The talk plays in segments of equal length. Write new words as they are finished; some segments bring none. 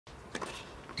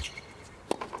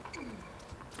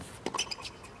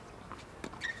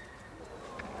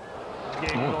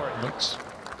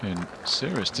In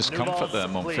serious discomfort there,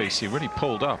 Monfils. He really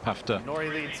pulled up after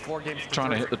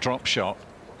trying to hit the drop shot.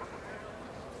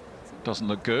 Doesn't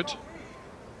look good.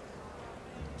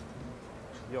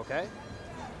 You okay?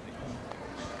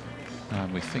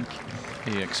 And we think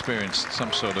he experienced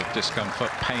some sort of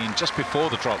discomfort, pain just before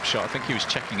the drop shot. I think he was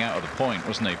checking out at the point,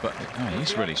 wasn't he? But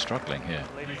he's really struggling here.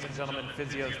 Ladies and gentlemen,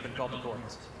 physio's been called to court.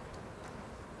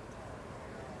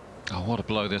 Oh, what a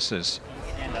blow this is.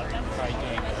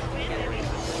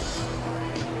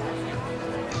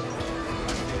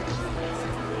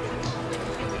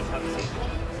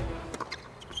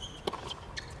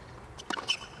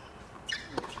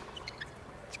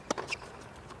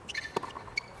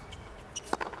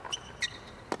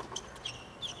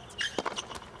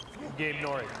 Game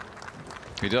Norrie.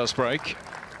 He does break.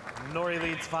 Norrie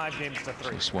leads 5 games to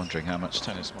 3. Just wondering how much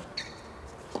tennis.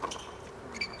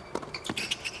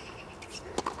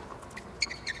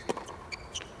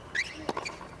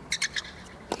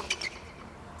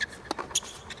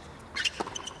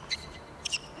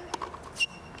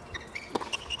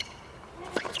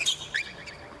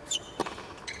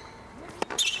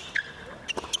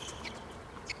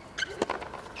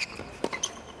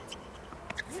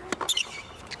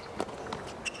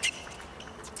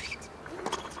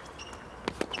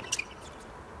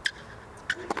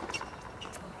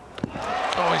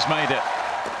 Oh, he's made it.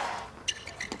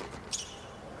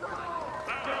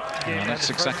 And that's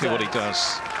exactly what he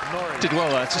does. Did well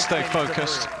there to stay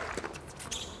focused.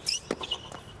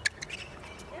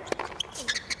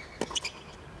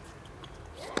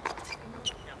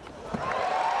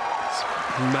 It's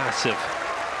massive.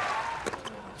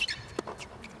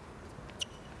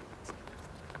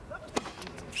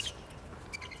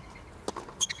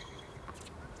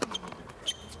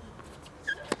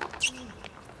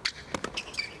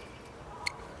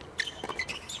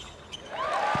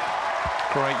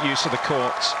 Great use of the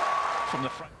court from the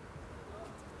front.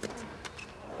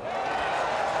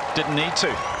 Didn't need to.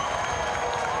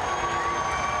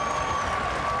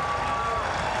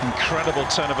 Incredible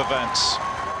turn of events.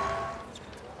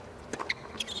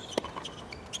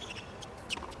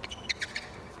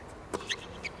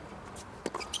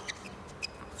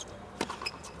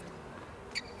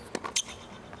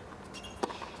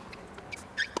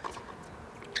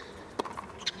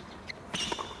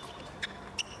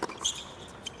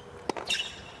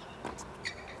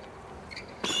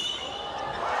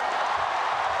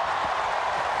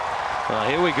 Well,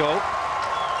 here we go.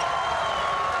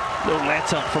 No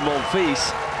let up from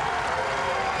Monfils.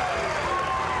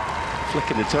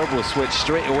 Flicking the turbo switch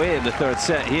straight away in the 3rd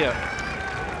set here.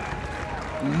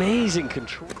 Amazing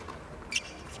control.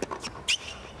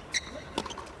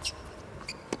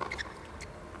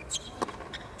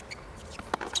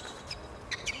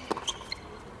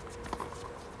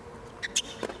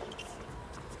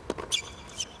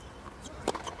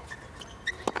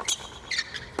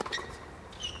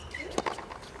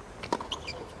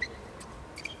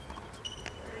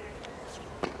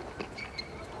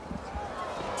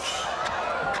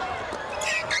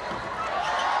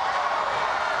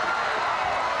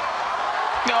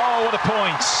 Oh, what a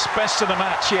point. Best of the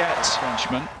match yet,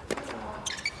 Frenchman.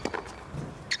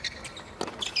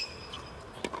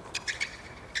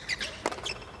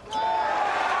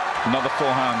 Another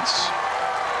forehand.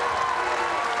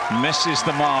 Misses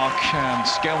the mark, and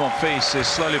Gael Monfils is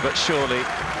slowly but surely.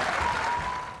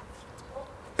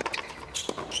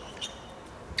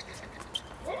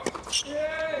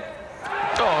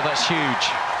 Oh, that's huge.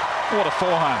 What a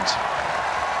forehand.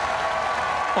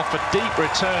 Off a deep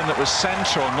return that was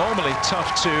central. Normally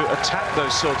tough to attack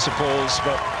those sorts of balls,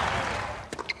 but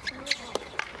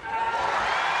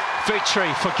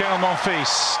victory for Gael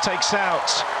Monfils. Takes out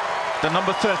the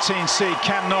number 13 seed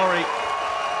Norrie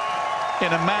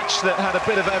in a match that had a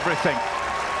bit of everything.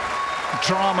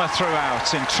 Drama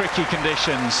throughout in tricky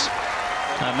conditions,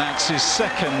 and that's his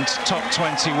 2nd top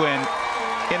 20 win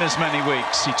in as many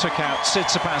weeks. He took out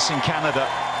Cincinnati in Canada,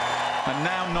 and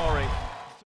now Norrie.